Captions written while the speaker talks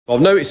I've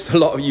noticed a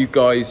lot of you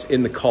guys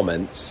in the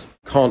comments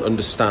can't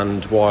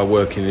understand why I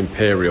work in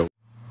Imperial.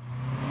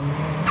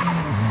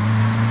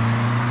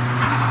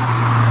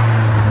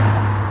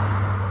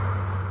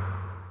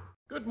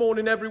 Good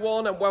morning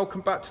everyone and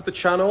welcome back to the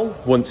channel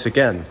once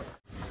again.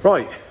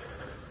 Right,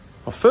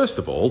 well, first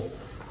of all,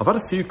 I've had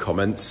a few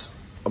comments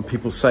on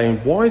people saying,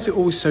 why is it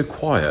always so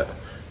quiet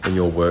in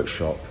your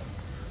workshop?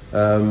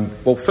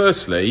 Well,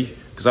 firstly,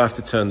 because I have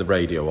to turn the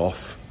radio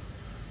off,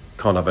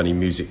 can't have any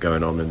music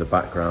going on in the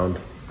background.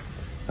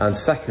 And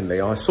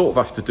secondly, I sort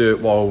of have to do it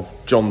while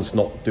John's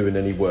not doing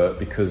any work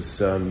because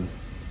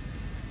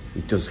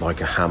he does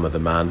like a hammer, the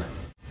man.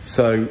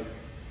 So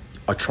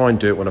I try and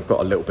do it when I've got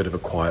a little bit of a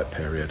quiet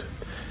period.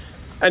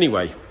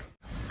 Anyway,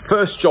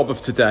 first job of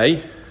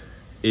today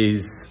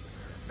is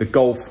the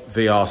Golf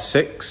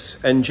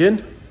VR6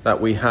 engine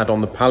that we had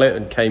on the pallet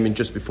and came in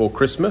just before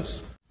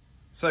Christmas.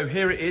 So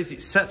here it is,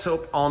 it's set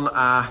up on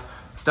our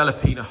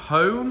Delapina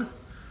hone.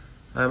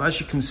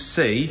 As you can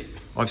see,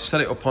 I've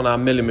set it up on our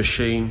milling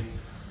machine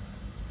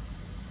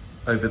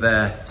over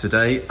there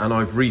today, and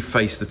I've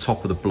refaced the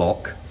top of the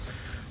block.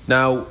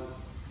 Now,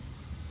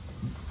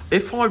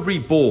 if I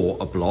rebore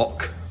a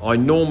block, I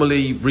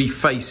normally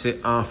reface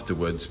it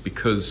afterwards,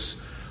 because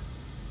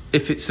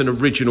if it's an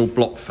original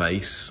block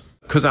face,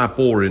 because our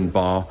boring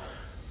bar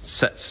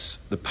sets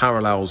the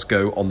parallels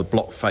go on the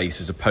block face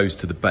as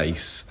opposed to the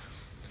base,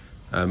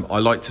 I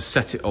like to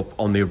set it up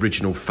on the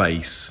original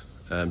face,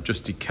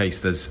 just in case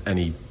there's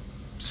any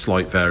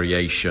slight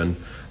variation,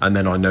 and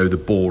then I know the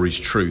bore is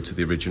true to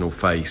the original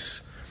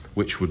face,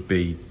 which would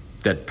be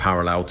dead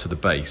parallel to the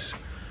base.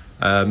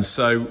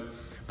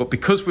 But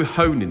because we're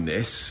honing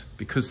this,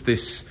 because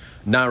this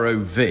narrow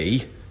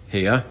V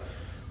here,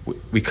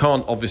 we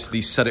can't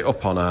obviously set it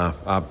up on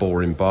our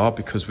boring bar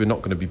because we're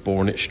not going to be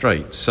boring it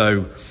straight.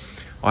 So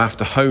I have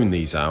to hone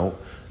these out.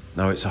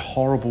 Now it's a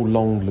horrible,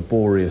 long,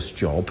 laborious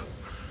job.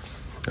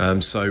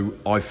 So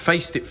I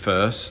faced it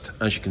first,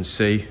 as you can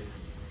see,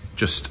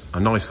 just a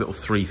nice little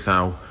 3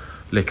 thou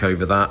lick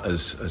over that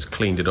has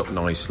cleaned it up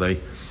nicely.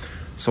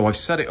 So I've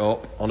set it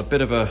up on a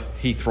bit of a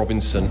Heath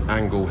Robinson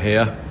angle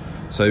here.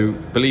 So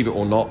believe it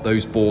or not,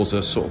 those bores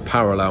are sort of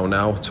parallel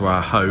now to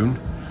our hone.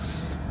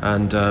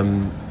 And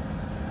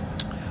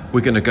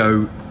we're going to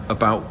go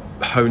about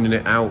honing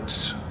it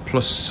out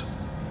plus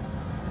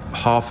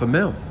half a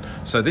mil.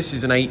 So this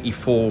is an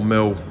 84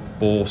 mil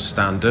bore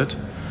standard,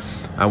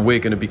 and we're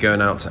going to be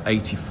going out to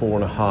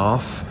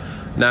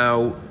 84.5.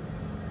 Now,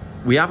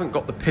 we haven't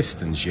got the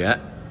pistons yet,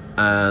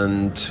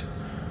 and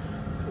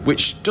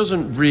which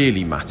doesn't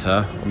really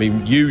matter. I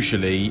mean,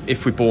 usually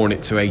if we're boring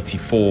it to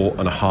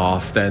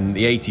 84.5, then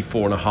the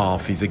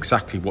 84.5 is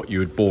exactly what you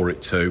would bore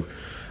it to.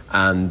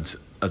 And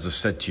as I've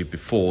said to you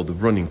before, the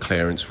running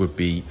clearance would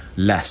be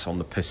less on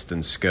the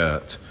piston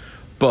skirt.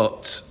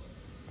 But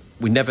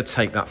we never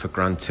take that for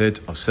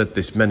granted. I've said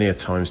this many a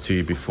times to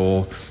you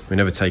before. We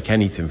never take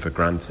anything for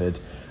granted.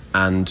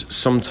 And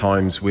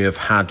sometimes we have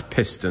had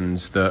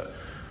pistons that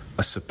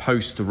are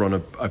supposed to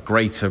run a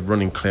greater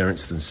running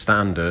clearance than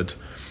standard,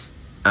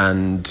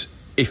 and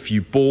if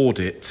you bored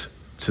it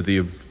to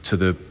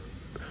the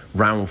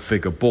round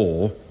figure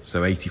bore,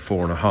 so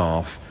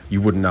 84.5,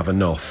 you wouldn't have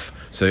enough.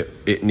 So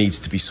it needs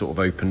to be sort of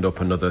opened up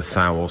another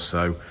thou or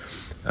so.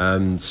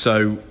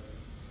 So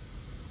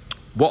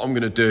what I'm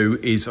going to do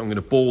is I'm going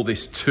to bore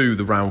this to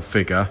the round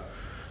figure,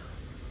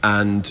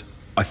 and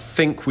I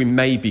think we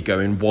may be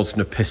going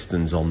Wosner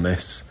pistons on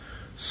this.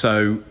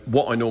 So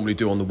what I normally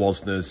do on the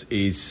Wosners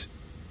is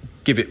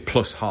give it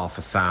plus half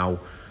a thou,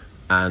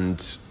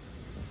 and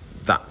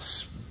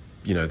that's,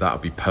 you know, that'll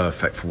be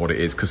perfect for what it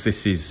is, because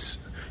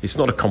it's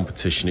not a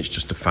competition, it's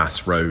just a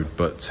fast road.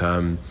 But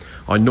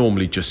I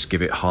normally just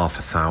give it half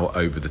a thou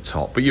over the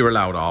top, but you're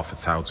allowed half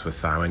a thou to a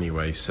thou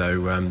anyway.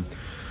 So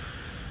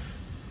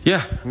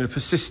yeah, I'm going to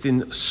persist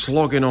in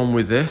slogging on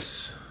with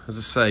this. As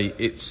I say,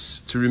 it's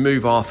to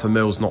remove half a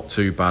mil's not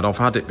too bad. I've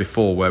had it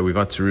before where we've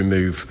had to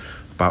remove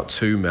about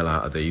 2 mil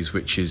out of these,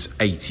 which is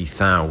 80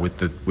 thou with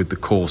the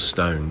coarse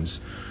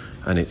stones,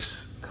 and it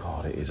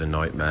is a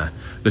nightmare.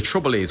 The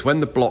trouble is,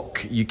 when the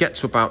block, you get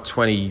to about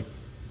 20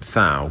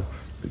 thou,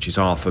 which is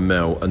half a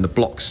mil, and the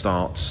block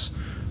starts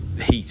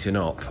heating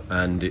up,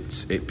 and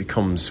it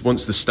becomes,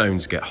 once the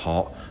stones get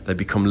hot, they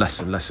become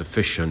less and less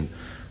efficient,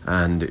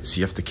 and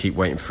you have to keep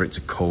waiting for it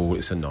to cool.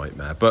 It's a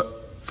nightmare. But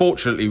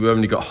fortunately, we've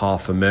only got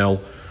half a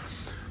mil.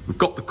 We've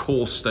got the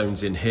coarse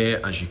stones in here,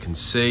 as you can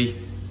see,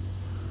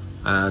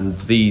 and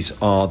these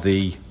are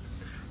the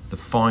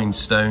fine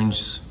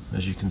stones,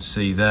 as you can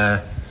see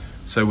there.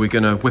 So we're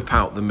going to whip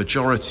out the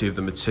majority of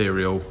the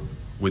material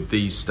with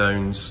these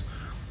stones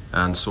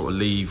and sort of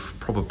leave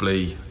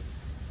probably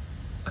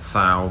a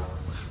thou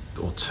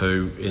or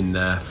 2 in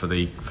there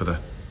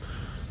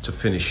to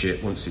finish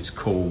it once it's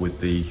cool with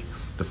the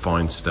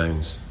fine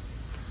stones.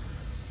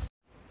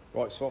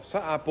 Right, so I've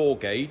set our bore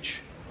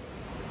gauge,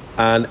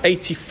 and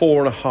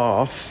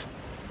 84.5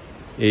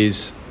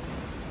 is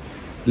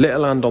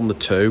little hand on the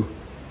 2,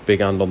 big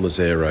hand on the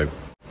 0.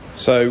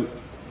 So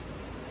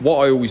what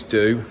I always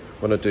do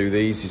when I do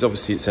these is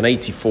obviously it's an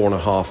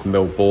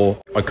 84.5mm bore.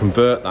 I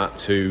convert that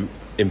to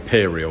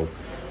imperial,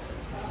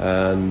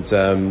 and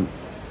so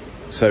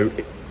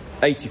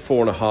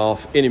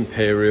 84.5 in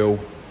imperial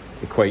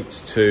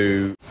equates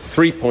to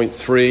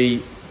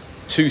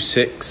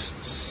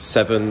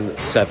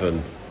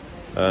 3.32677.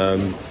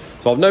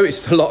 So I've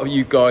noticed a lot of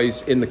you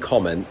guys in the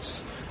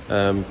comments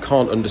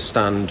can't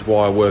understand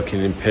why I work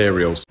in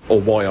imperials,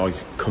 or why I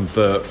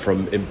convert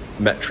from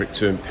metric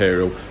to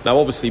imperial. Now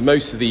obviously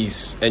most of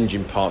these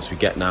engine parts we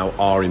get now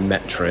are in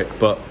metric,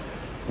 but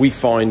we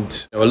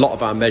find a lot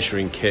of our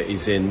measuring kit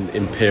is in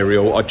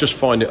imperial. I just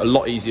find it a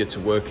lot easier to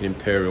work in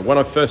imperial. When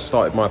I first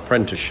started my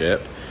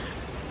apprenticeship,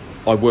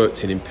 I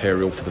worked in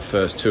imperial for the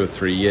first 2 or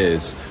 3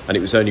 years, and it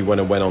was only when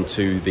I went on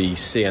to the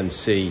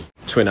CNC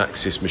twin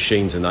axis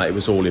machines and that, it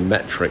was all in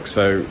metric.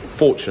 So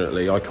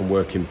fortunately I can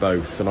work in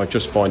both, and I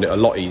just find it a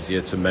lot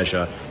easier to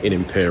measure in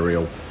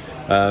imperial.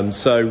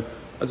 So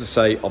as I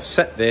say, I've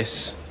set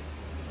this,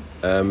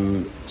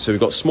 so we've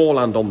got small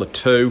hand on the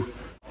 2,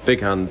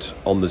 big hand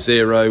on the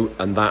 0,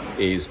 and that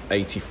is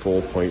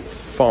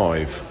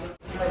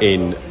 84.5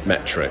 in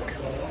metric.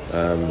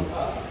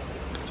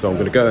 So I'm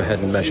going to go ahead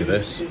and measure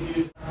this.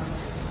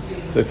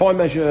 So if I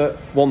measure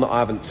one that I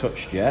haven't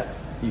touched yet,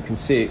 you can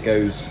see it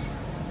goes,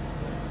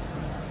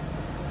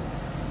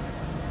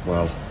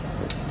 well,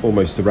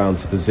 almost around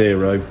to the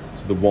 0,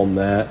 to the 1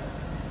 there,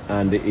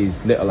 and it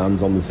is little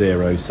hands on the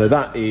 0. So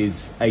that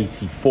is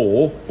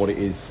 84, what it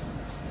is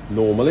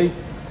normally.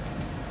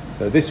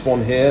 So this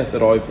one here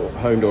that I've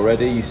honed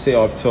already, you see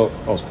I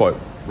was quite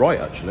right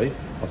actually,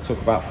 I've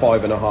took about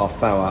 5.5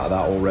 thou out of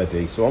that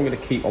already. So I'm going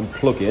to keep on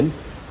plugging,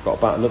 got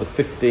about another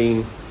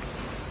 15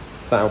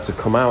 thou to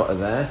come out of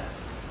there.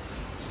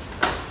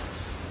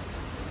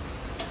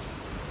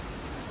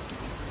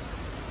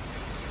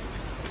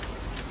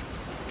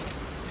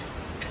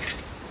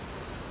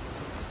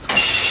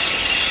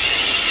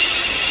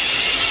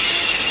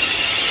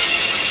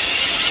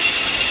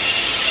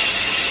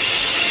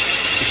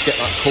 Get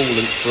that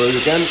coolant through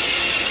again,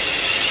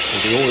 or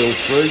the oil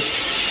through.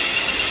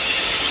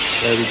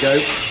 There we go.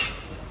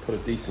 Put a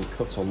decent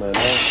cut on there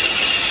now.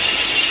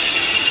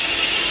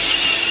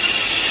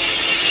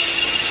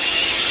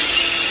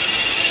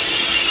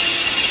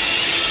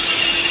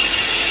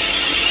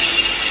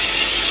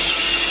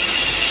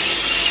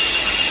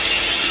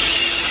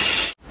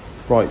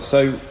 Right,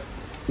 so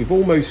we've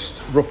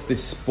almost roughed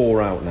this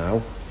bore out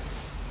now.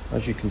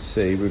 As you can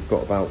see, we've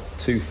got about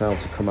 2 thou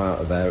to come out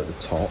of there at the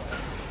top.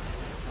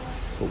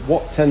 But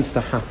what tends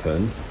to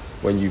happen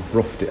when you've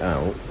roughed it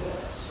out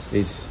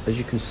is, as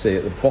you can see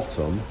at the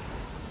bottom,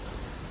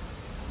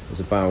 there's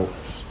about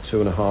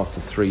 2.5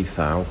 to 3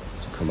 thou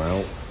to come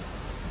out.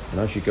 And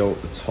as you go up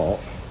the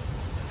top,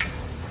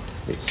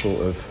 it's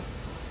sort of,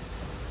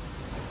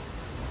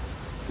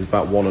 there's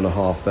about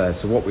 1.5 there.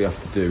 So what we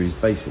have to do is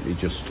basically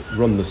just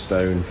run the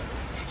stone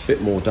a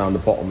bit more down the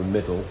bottom and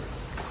middle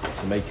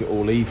to make it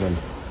all even,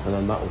 and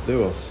then that will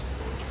do us.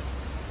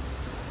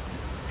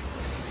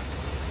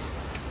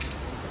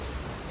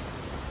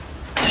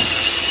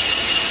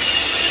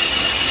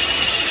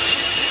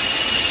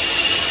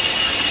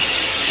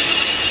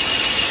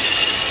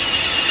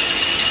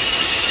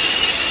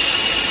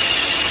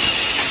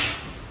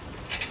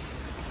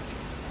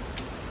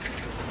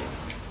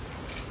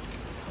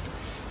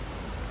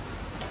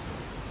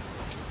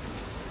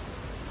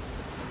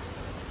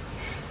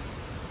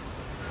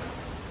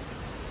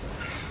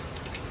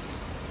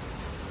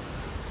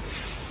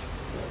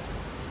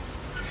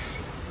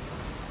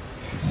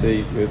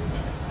 See, we're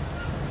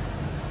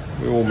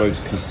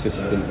almost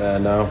consistent there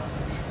now.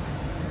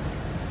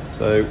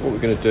 So what we're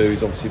going to do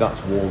is, obviously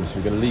that's warm, so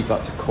we're going to leave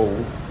that to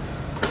cool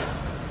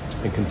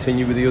and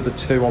continue with the other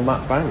 2 on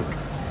that bank.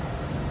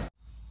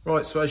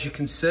 Right, so as you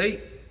can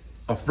see,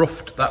 I've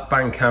roughed that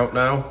bank out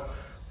now.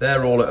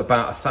 They're all at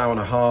about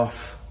 1.5 thou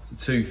to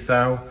 2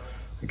 thou.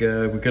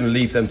 We're going to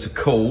leave them to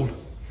cool,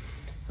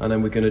 and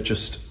then we're going to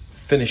just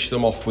finish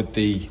them off with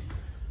the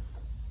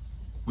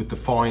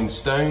fine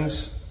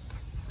stones.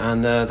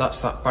 And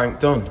that's that bank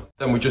done.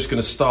 Then we're just going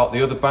to start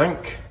the other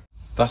bank.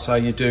 That's how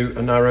you do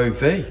a narrow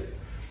V.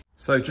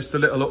 So just a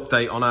little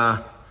update on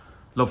our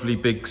lovely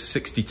big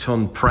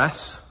 60-ton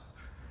press.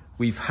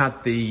 We've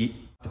had the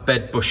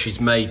bed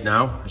bushes made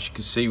now. As you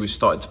can see, we've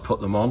started to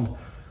put them on.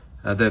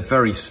 They're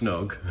very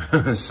snug.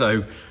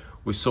 So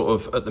we're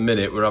sort of, at the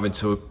minute, we're having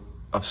to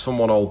have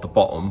someone hold the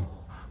bottom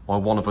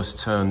while one of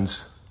us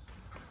turns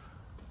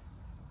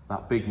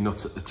that big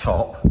nut at the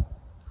top,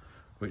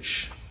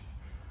 which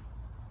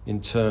in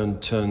turn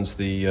turns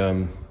these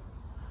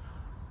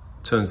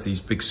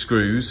big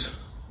screws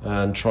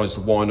and tries to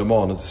wind them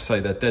on. As I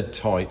say, they're dead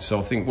tight, so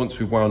I think once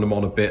we wound them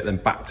on a bit, then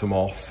backed them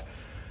off,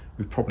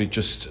 we probably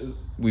just,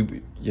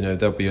 you know,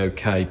 they'll be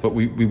okay, but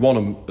we want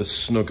them as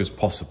snug as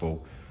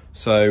possible.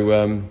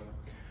 So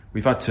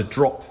we've had to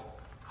drop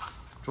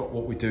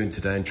what we're doing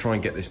today and try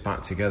and get this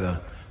back together.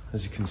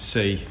 As you can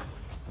see,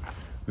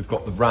 we've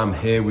got the ram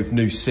here with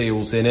new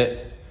seals in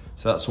it,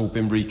 so that's all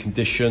been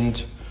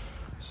reconditioned.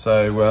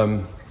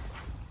 So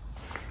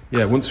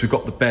yeah, once we've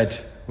got the bed,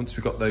 once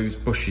we've got those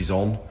bushes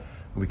on,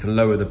 and we can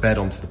lower the bed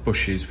onto the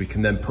bushes. We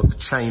can then put the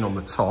chain on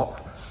the top.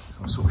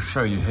 So I'll sort of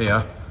show you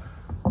here.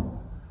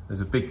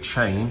 There's a big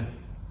chain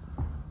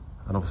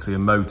and obviously a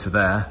motor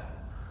there.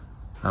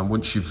 And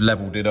once you've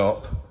leveled it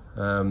up,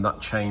 that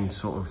chain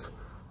sort of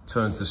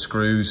turns the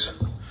screws,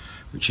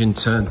 which in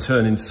turn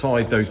turn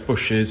inside those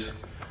bushes,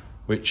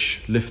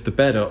 which lift the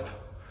bed up.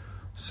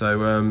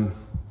 So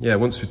yeah,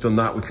 once we've done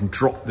that, we can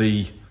drop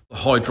the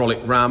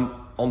hydraulic ram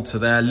onto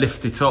there,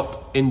 lift it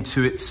up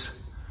into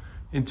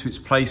its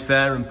place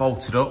there and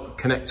bolt it up,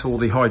 connect all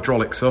the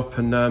hydraulics up,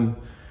 and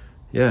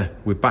yeah,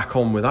 we're back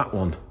on with that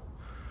one.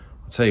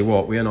 I'll tell you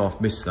what, we ain't half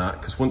missed that,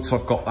 because once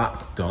I've got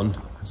that done,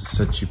 as I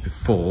said to you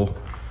before,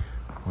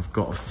 I've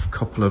got a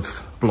couple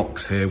of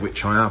blocks here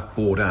which I have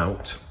bored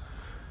out.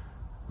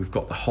 We've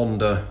got the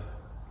Honda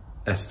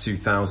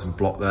S2000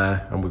 block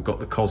there, and we've got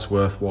the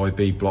Cosworth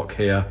YB block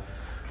here.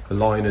 The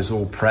liner's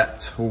all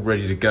prepped, all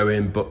ready to go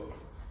in, but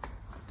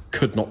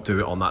could not do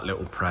it on that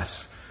little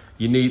press.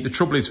 The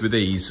trouble is with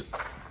these,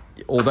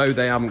 although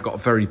they haven't got a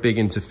very big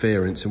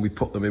interference and we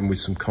put them in with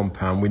some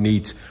compound,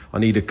 I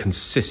need a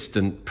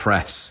consistent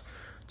press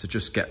to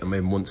just get them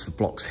in once the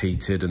block's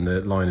heated and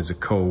the liners are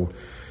cool.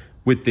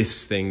 With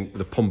this thing,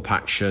 the pump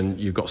action,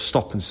 you've got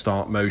stop and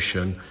start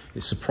motion.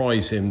 It's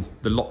surprising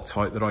the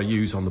Loctite that I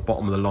use on the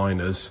bottom of the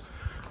liners.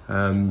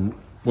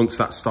 Once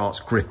that starts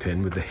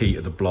gripping with the heat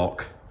of the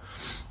block,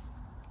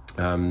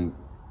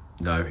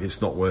 no,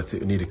 it's not worth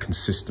it. You need a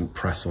consistent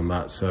press on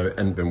that, so it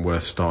ain't been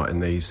worth starting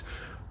these.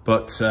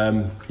 But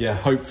yeah,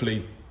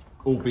 hopefully,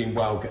 all being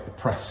well, get the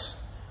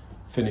press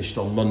finished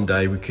on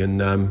Monday. I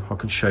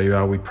can show you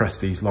how we press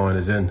these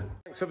liners in.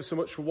 Thanks ever so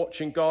much for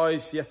watching,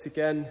 guys, yet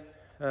again.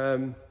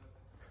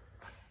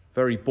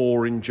 Very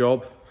boring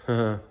job.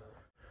 Till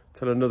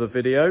another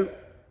video.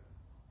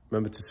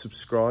 Remember to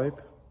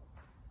subscribe,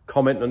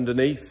 comment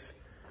underneath.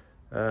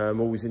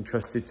 I'm always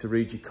interested to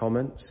read your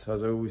comments,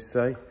 as I always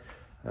say.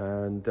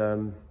 And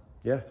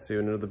yeah, see you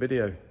in another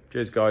video.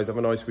 Cheers, guys. Have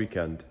a nice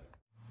weekend.